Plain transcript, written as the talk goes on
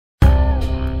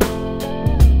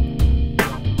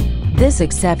This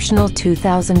exceptional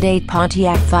 2008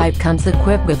 Pontiac 5 comes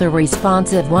equipped with a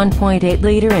responsive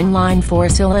 1.8-liter inline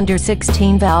 4-cylinder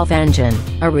 16-valve engine,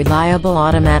 a reliable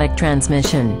automatic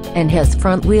transmission, and has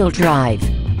front-wheel drive.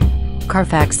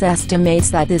 Carfax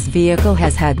estimates that this vehicle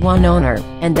has had one owner,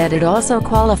 and that it also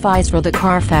qualifies for the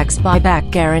Carfax buyback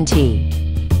guarantee.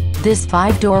 This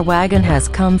 5-door wagon has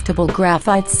comfortable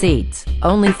graphite seats,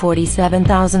 only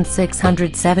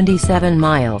 47,677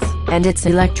 miles, and its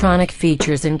electronic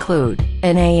features include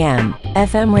an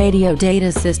AM/FM radio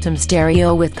data system,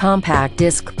 stereo with compact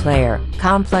disc player,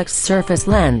 complex surface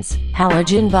lens,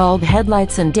 halogen bulb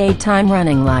headlights and daytime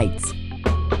running lights.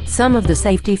 Some of the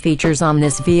safety features on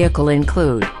this vehicle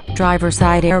include driver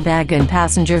side airbag and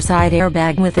passenger side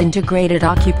airbag with integrated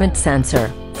occupant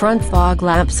sensor, front fog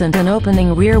lamps and an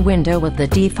opening rear window with a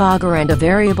defogger and a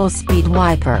variable speed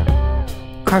wiper.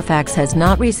 Carfax has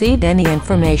not received any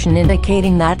information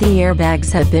indicating that the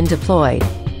airbags have been deployed.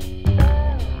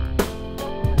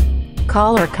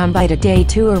 Call or come by today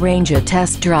to arrange a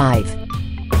test drive.